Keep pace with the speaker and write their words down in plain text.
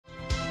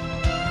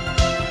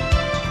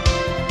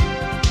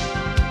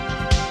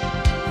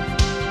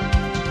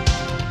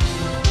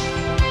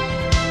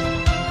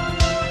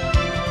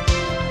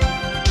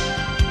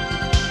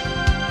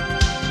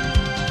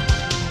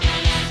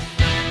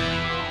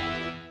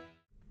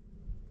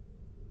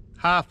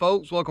Hi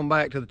folks, welcome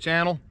back to the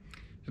channel.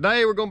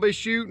 Today we're going to be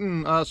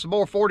shooting some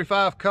more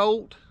 45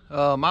 Colt.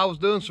 I was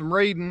doing some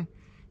reading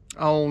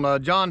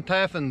on John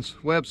Taffin's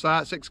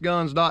website,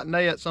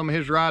 sixguns.net, some of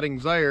his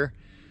writings there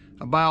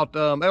about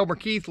Elmer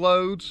Keith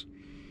loads.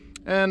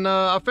 And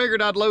I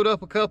figured I'd load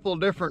up a couple of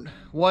different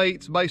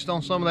weights based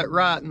on some of that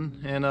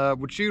writing and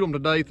would shoot them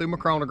today through my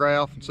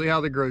chronograph and see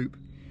how they group.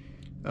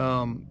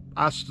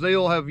 I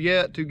still have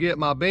yet to get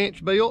my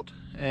bench built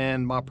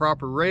and my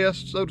proper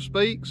rest, so to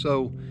speak.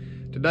 So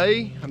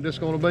today I'm just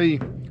going to be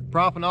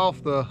propping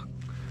off the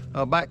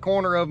back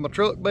corner of my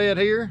truck bed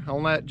here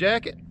on that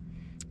jacket,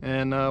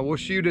 and we'll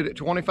shoot it at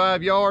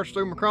 25 yards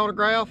through my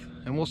chronograph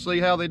and we'll see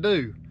how they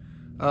do.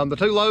 The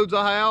two loads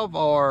I have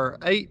are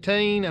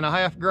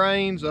 18.5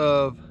 grains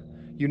of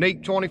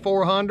unique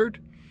 2400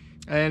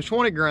 and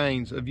 20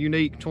 grains of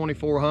unique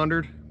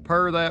 2400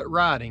 per that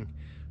writing.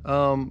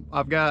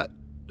 I've got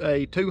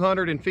a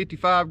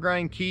 255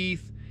 grain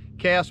Keith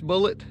cast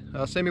bullet,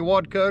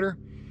 semi-wad cutter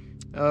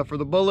for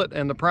the bullet,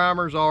 and the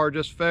primers are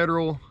just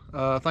Federal.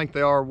 I think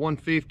they are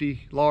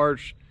 150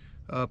 large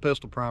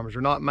pistol primers.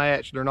 They're not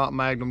matched, they're not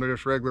Magnum, they're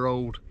just regular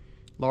old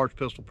large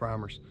pistol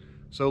primers.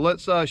 So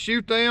let's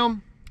shoot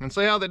them and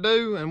see how they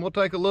do, and we'll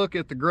take a look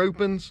at the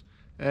groupings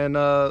and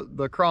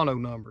the chrono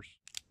numbers.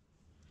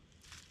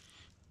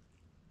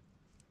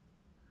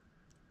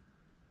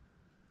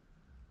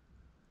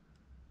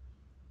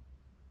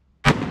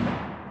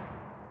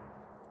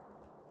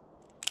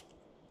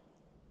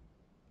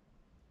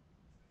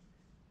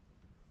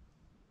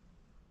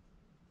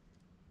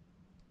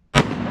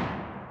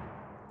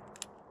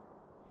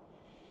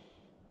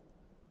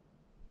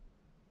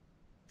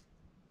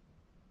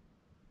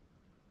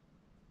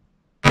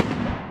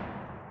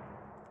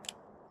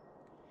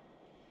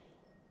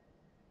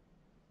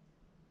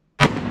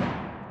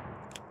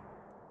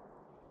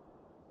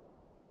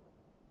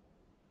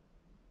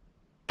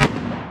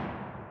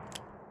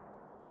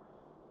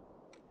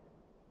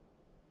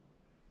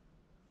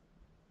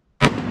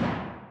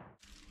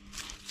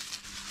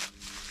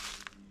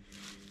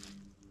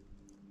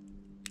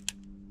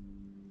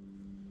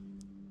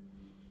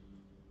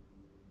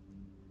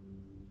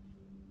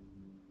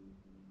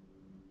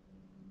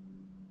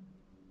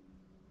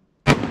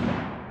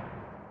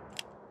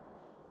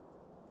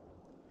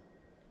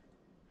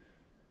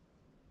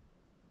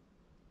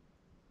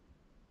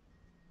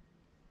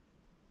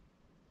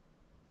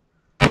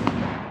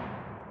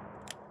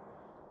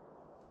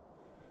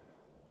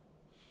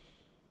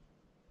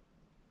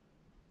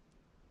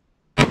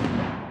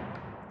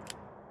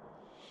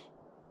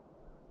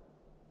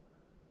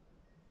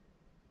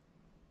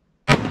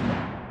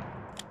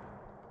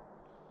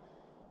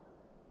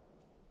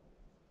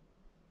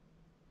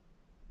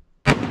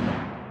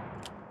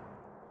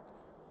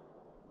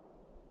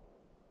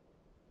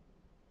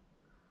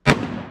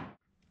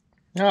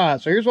 All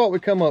right, so here's what we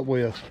come up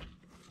with.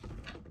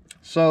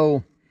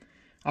 So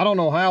I don't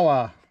know how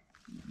I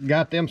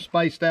got them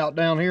spaced out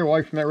down here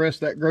away from that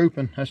rest of that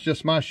grouping. That's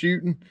just my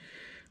shooting.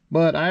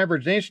 But I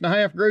averaged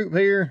 1.5 inch group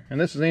here,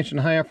 and this is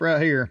 1.5 inch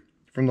right here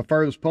from the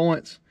furthest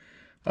points.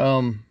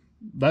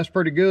 That's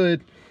pretty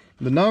good.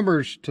 The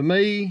numbers, to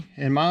me,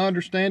 and my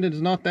understanding,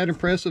 is not that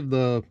impressive.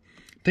 The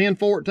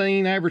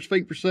 10-14 average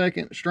feet per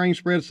second, string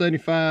spread of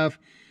 75,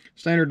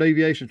 standard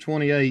deviation of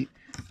 28.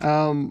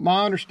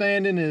 My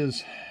understanding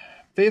is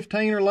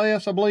 15 or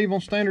less, I believe, on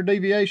standard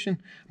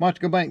deviation. I might have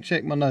to go back and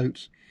check my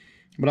notes.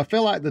 But I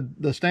feel like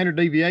the standard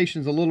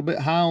deviation is a little bit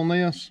high on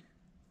this,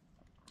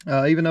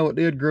 even though it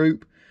did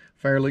group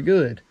fairly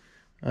good.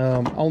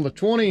 On the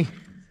 20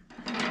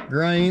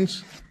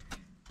 grains,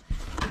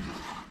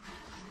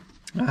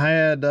 I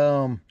had,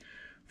 from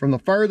the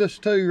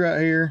furthest two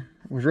right here,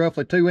 was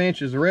roughly 2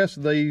 inches. The rest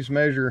of these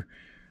measure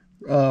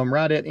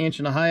right at 1.5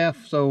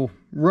 inches, so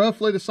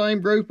roughly the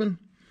same grouping.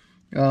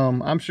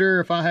 I'm sure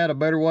if I had a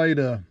better way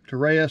to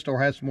rest or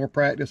had some more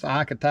practice,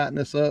 I could tighten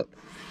this up,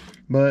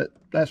 but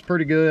that's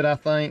pretty good, I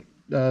think.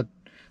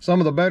 Some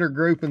of the better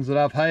groupings that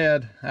I've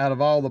had out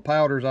of all the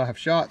powders I have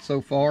shot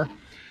so far.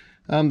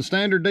 The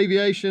standard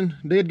deviation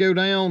did go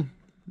down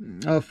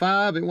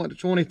 5, it went to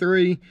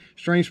 23,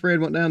 string spread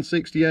went down to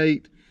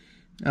 68,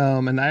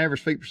 and the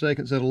average feet per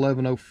second is at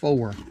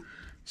 1104.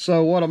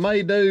 So what I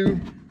may do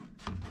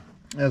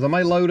is I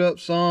may load up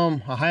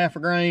some a 1/2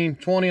 grain,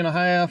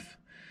 20.5,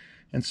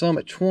 and some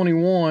at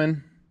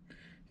 21,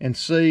 and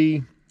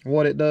see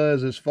what it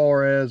does as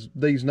far as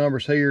these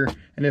numbers here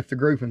and if the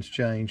groupings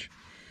change.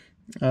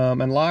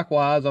 And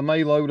likewise, I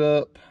may load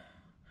up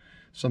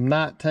some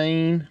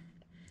 19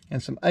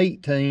 and some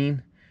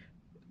 18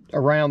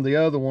 around the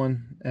other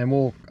one,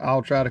 and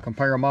I'll try to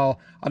compare them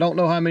all. I don't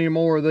know how many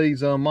more of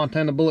these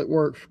Montana Bullet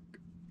Works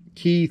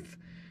Keith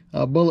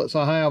bullets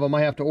I have. I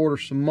may have to order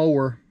some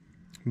more,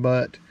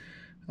 but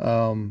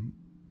I'm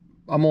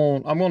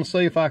gonna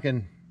see if I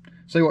can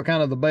see what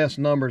kind of the best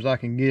numbers I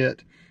can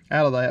get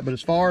out of that. But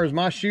as far as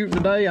my shooting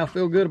today, I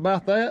feel good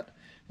about that,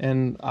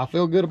 and I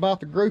feel good about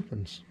the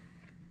groupings.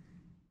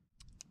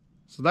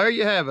 So there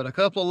you have it, a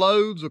couple of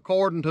loads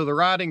according to the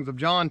writings of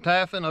John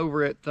Taffin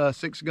over at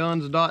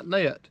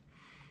sixguns.net.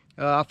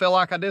 I feel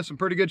like I did some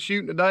pretty good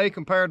shooting today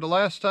compared to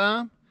last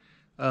time.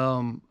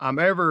 I'm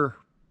ever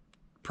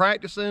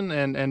practicing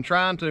and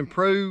trying to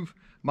improve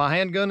my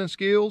handgunning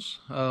skills.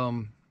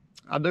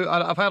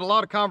 I've had a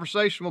lot of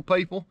conversation with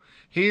people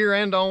here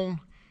and on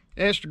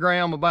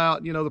Instagram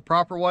about, you know, the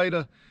proper way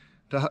to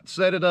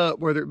set it up,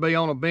 whether it be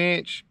on a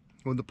bench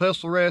with the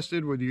pistol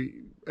rested, with your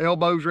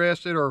elbows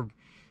rested, or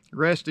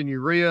resting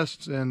your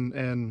wrists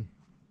and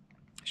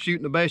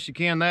shooting the best you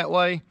can that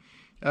way.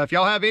 If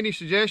y'all have any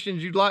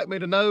suggestions you'd like me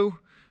to know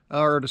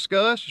or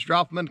discuss, just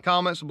drop them in the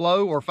comments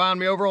below, or find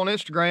me over on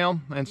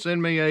Instagram and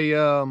send me a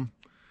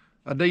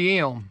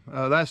DM.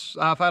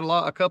 I've had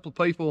a couple of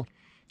people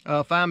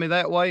find me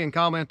that way and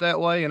comment that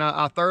way, and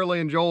I thoroughly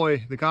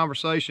enjoy the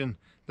conversation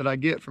that I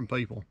get from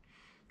people.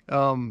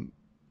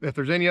 If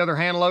there's any other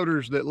hand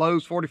loaders that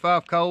loads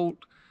 45 Colt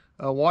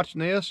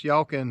watching this,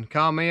 y'all can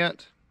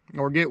comment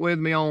or get with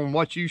me on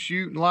what you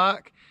shoot and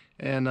like.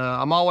 And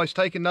I'm always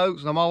taking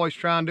notes, and I'm always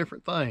trying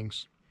different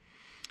things.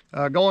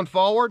 Going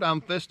forward,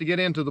 I'm fixed to get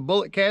into the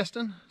bullet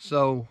casting.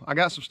 So I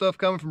got some stuff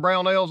coming from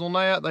Brownells on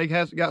that. They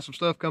got some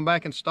stuff come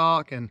back in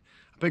stock, and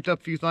I picked up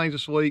a few things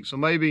this week. So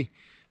maybe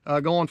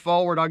going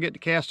forward, I'll get to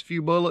cast a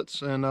few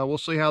bullets, and we'll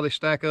see how they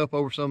stack up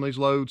over some of these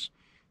loads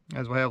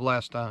as we have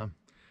last time.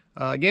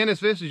 Again, if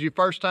this is your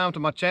first time to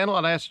my channel,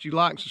 I'd ask that you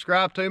like and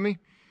subscribe to me.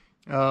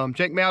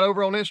 Check me out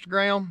over on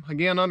Instagram,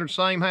 again, under the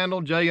same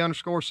handle,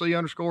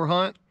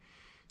 J_C_hunt.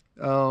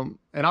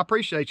 And I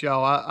appreciate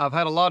y'all. I've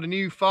had a lot of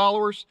new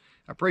followers.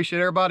 I appreciate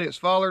everybody that's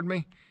followed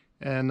me.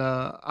 And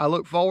I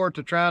look forward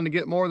to trying to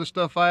get more of the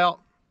stuff out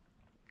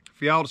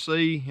for y'all to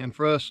see and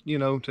for us, you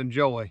know, to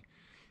enjoy.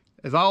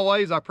 As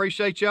always, I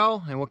appreciate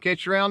y'all, and we'll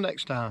catch you around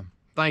next time.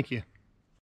 Thank you.